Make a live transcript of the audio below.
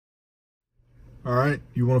All right,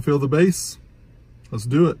 you want to feel the bass? Let's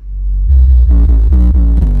do it.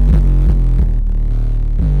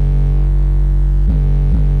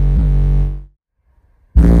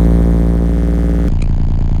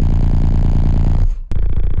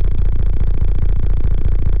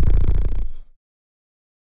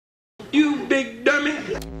 You big dummy.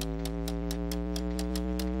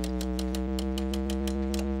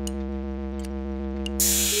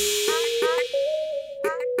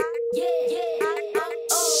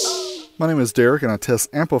 My name is Derek and I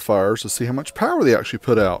test amplifiers to see how much power they actually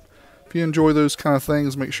put out. If you enjoy those kind of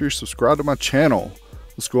things, make sure you subscribe to my channel.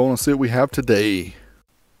 Let's go on and see what we have today.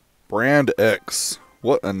 Brand X.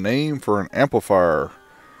 What a name for an amplifier.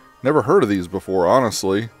 Never heard of these before,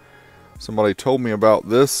 honestly. Somebody told me about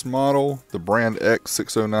this model, the Brand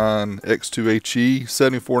X609 X2HE,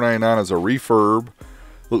 $74.99 as a refurb.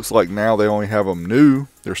 Looks like now they only have them new.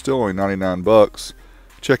 They're still only 99 bucks.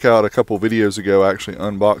 Check out a couple videos ago, I actually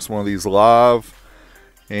unboxed one of these live.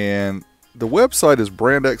 And the website is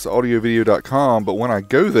brandxaudiovideo.com, but when I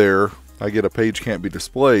go there, I get a page can't be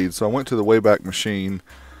displayed. So I went to the Wayback Machine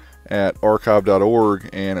at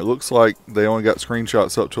archive.org, and it looks like they only got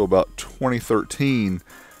screenshots up to about 2013.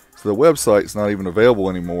 So the website's not even available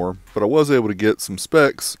anymore, but I was able to get some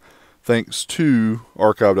specs thanks to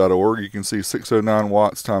archive.org. You can see 609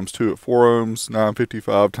 watts times 2 at 4 ohms,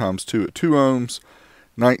 955 times 2 at 2 ohms,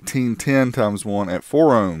 1910 times 1 at 4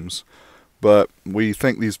 ohms, but we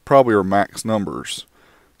think these probably are max numbers.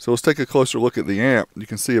 So let's take a closer look at the amp. You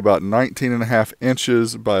can see about 19.5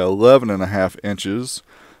 inches by 11.5 inches.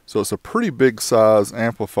 So it's a pretty big size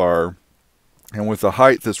amplifier, and with a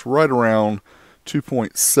height that's right around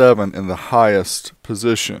 2.7 in the highest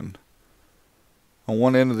position. On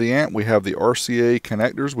one end of the amp we have the RCA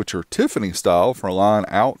connectors, which are Tiffany style for line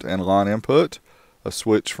out and line input, a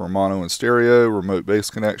switch for mono and stereo, remote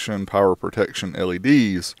bass connection, power protection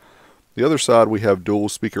LEDs. The other side we have dual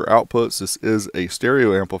speaker outputs. This is a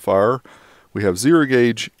stereo amplifier. We have 0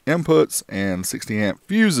 gauge inputs and 60 amp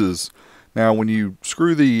fuses. Now when you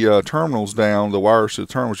screw the terminals down, the wires to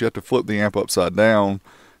the terminals, you have to flip the amp upside down.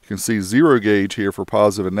 You can see 0 gauge here for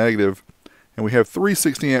positive and negative. And we have 3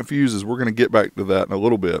 60 amp fuses. We're going to get back to that in a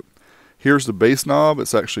little bit. Here's the bass knob.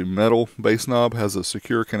 It's actually metal bass knob, has a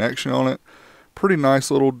secure connection on it. Pretty nice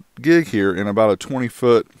little gig here, and about a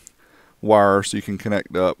 20-foot wire so you can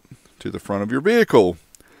connect up to the front of your vehicle.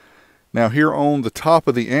 Now here on the top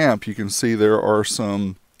of the amp you can see there are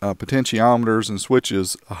some potentiometers and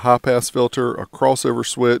switches, a high pass filter, a crossover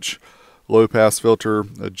switch, low pass filter,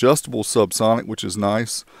 adjustable subsonic, which is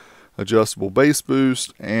nice, adjustable bass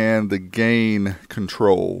boost, and the gain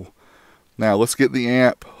control. Now let's get the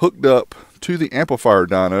amp hooked up to the amplifier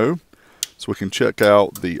dyno so we can check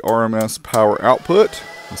out the RMS power output.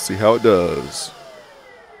 Let's see how it does.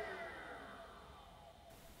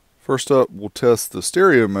 First up, we'll test the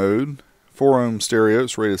stereo mode. 4 ohm stereo,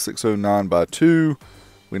 it's rated 609 by 2.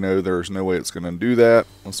 We know there's no way it's going to do that.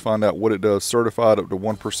 Let's find out what it does certified up to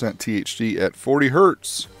 1% THD at 40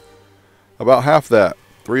 hertz. About half that,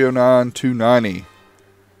 309, 290.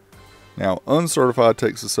 Now uncertified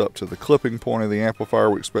takes us up to the clipping point of the amplifier.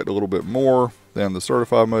 We expect a little bit more than the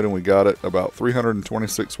certified mode, and we got it about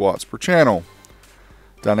 326 watts per channel.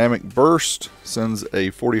 Dynamic burst sends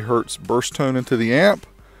a 40 hertz burst tone into the amp.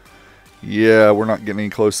 Yeah, we're not getting any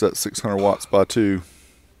close to that 600 watts by 2.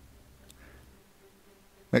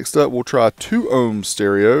 Next up, we'll try 2 ohm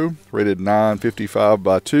stereo, rated 955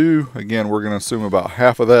 by 2. Again, we're going to assume about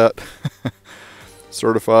half of that.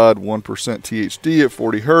 Certified 1% THD at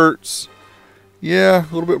 40 hertz. Yeah,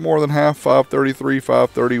 a little bit more than half, 533,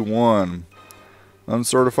 531.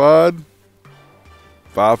 Uncertified,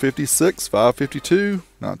 556, 552,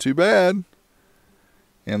 not too bad.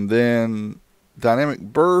 And then dynamic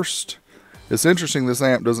burst. It's interesting this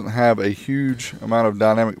amp doesn't have a huge amount of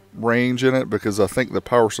dynamic range in it because I think the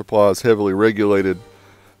power supply is heavily regulated,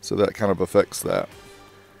 so that kind of affects that.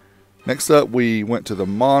 Next up, we went to the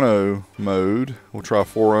mono mode. We'll try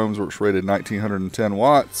 4 ohms where it's rated 1910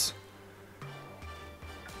 watts.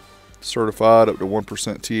 Certified up to 1%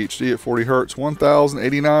 THD at 40 hertz,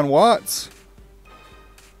 1089 watts.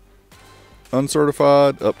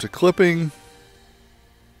 Uncertified up to clipping,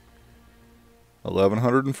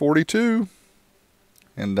 1142.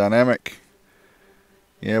 And dynamic,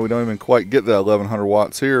 yeah, we don't even quite get that 1100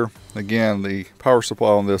 watts here. Again, the power supply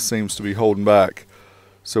on this seems to be holding back.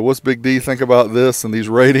 So what's Big D think about this and these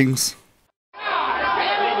ratings?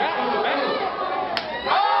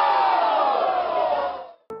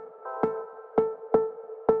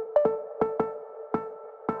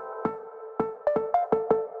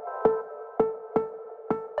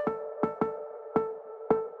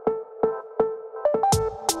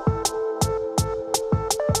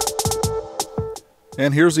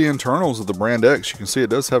 And here's the internals of the Brand X. You can see it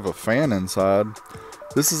does have a fan inside.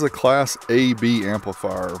 This is a Class AB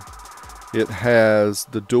amplifier. It has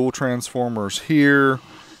the dual transformers here.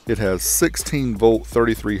 It has 16 volt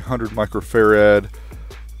 3300 microfarad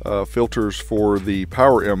filters for the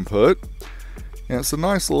power input. And it's a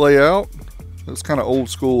nice layout. It's kind of old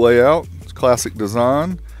school layout. It's classic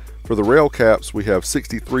design. For the rail caps, we have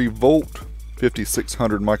 63 volt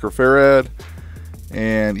 5600 microfarad.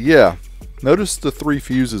 And yeah, notice the 3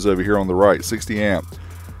 fuses over here on the right, 60 amp.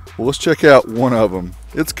 Well, let's check out one of them.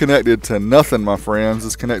 It's connected to nothing, my friends.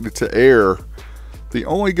 It's connected to air. The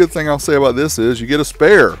only good thing I'll say about this is you get a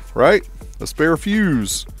spare, right? A spare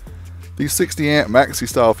fuse. These 60 amp maxi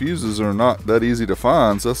style fuses are not that easy to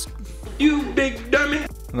find. So that's You big dummy.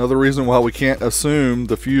 another reason why we can't assume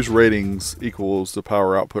the fuse ratings equals the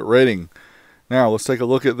power output rating. Now let's take a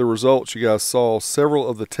look at the results. You guys saw several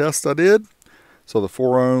of the tests I did. So the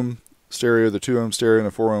 4 ohm stereo, the 2 ohm stereo, and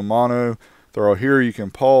the 4 ohm mono. They're all here. You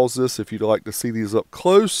can pause this if you'd like to see these up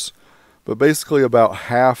close. But basically about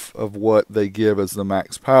half of what they give as the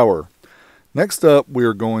max power. Next up, we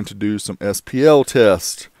are going to do some SPL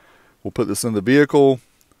test. We'll put this in the vehicle.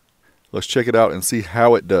 Let's check it out and see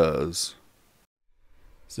how it does.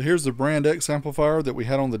 So here's the Brand X amplifier that we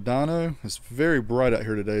had on the dyno. It's very bright out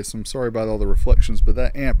here today, so I'm sorry about all the reflections, but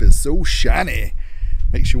that amp is so shiny.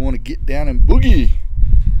 Makes you want to get down and boogie.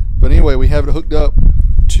 But anyway, we have it hooked up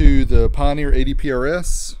to the Pioneer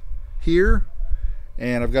 80PRS here.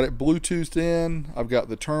 And I've got it Bluetoothed in. I've got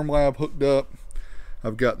the Term Lab hooked up.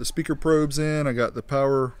 I've got the speaker probes in. I got the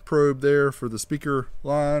power probe there for the speaker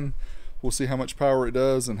line. We'll see how much power it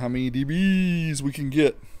does and how many dBs we can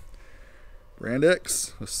get. Brand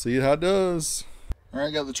X, let's see how it does. All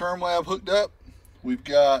right, got the Term Lab hooked up. We've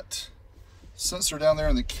got sensor down there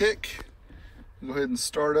in the kick. Go ahead and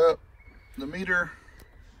start up the meter.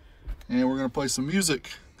 And we're gonna play some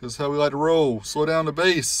music. This is how we like to roll. Slow down the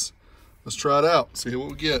bass. Let's try it out, see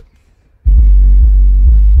what we get.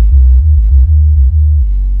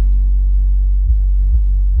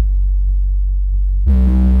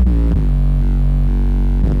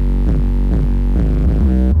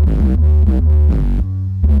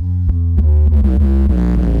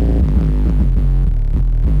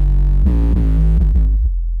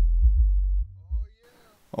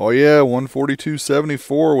 Oh yeah,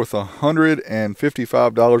 142.74 with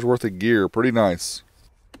 $155 worth of gear. Pretty nice.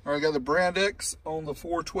 All right, got the Brand X on the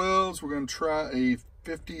 412s. We're going to try a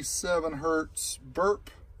 57 hertz burp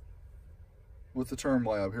with the Term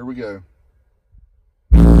Lab. Here we go.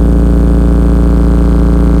 Oh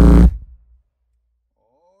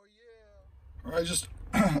yeah. All right, just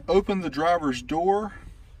open the driver's door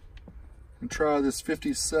and try this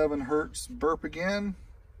 57 hertz burp again.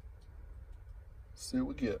 See what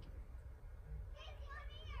we get.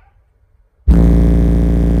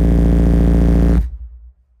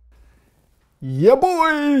 Yeah,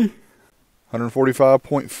 boy!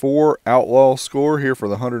 145.4 outlaw score here for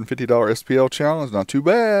the $150 SPL challenge. Not too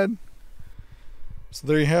bad. So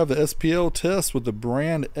there you have the SPL test with the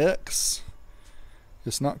Brand X.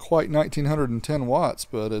 It's not quite 1910 watts,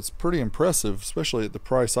 but it's pretty impressive, especially at the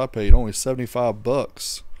price I paid, only 75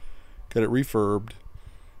 bucks. Got it refurbed.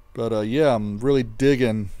 But yeah, I'm really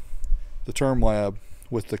digging the Term Lab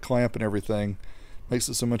with the clamp and everything. Makes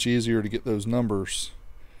it so much easier to get those numbers.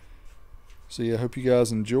 So yeah, I hope you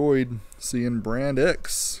guys enjoyed seeing Brand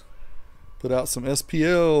X put out some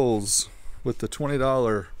SPLs with the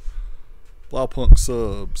 $20 Blaupunkt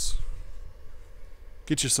subs.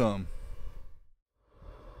 Get you some.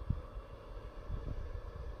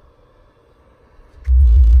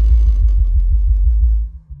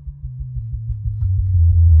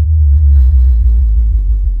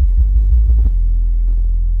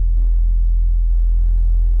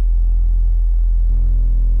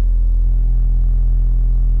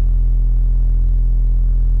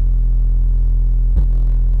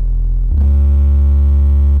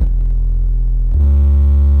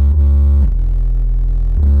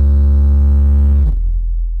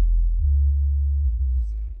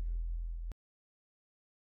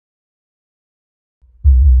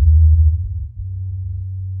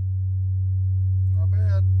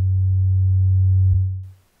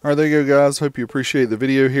 Alright, there you go, guys. Hope you appreciate the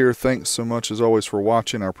video here. Thanks so much as always for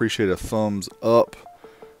watching. I appreciate a thumbs up,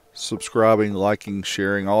 subscribing, liking,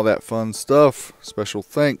 sharing, all that fun stuff. Special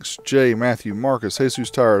thanks, Jay, Matthew, Marcus, Jesus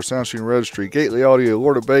Tire, Soundstream Registry, Gately Audio,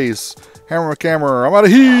 Lord of Bass, Hammer McCammer. I'm out of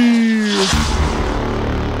here!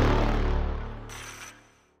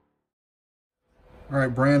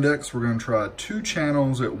 Alright, Brand X, we're going to try 2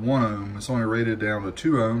 channels at 1 ohm. It's only rated down to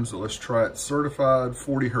 2 ohms, so let's try it certified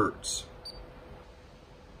 40 hertz.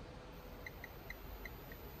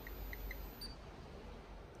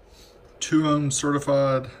 2 ohm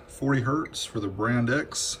certified 40 hertz for the brand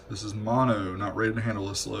X. This is mono, not rated to handle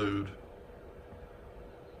this load.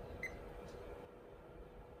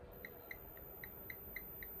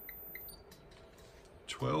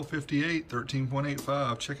 $12.58,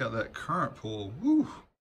 13.85. Check out that current pull. Woo.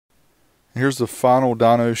 Here's the final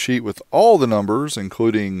dyno sheet with all the numbers,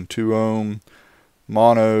 including 2 ohm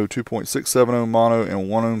mono, 2.67 ohm mono, and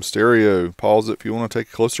 1 ohm stereo. Pause it if you want to take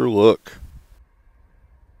a closer look.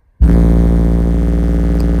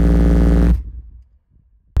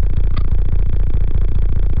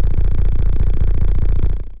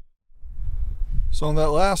 So on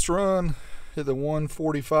that last run, hit the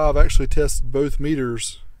 145, actually tested both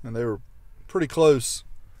meters and they were pretty close,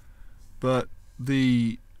 but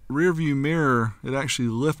the rear view mirror, it actually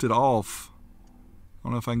lifted off. I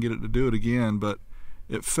don't know if I can get it to do it again, but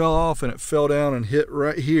it fell off and it fell down and hit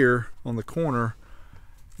right here on the corner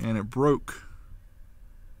and it broke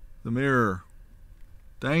the mirror.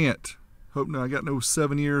 Dang it. Hope now I got no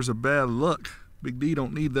 7 years of bad luck. Big D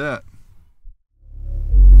don't need that.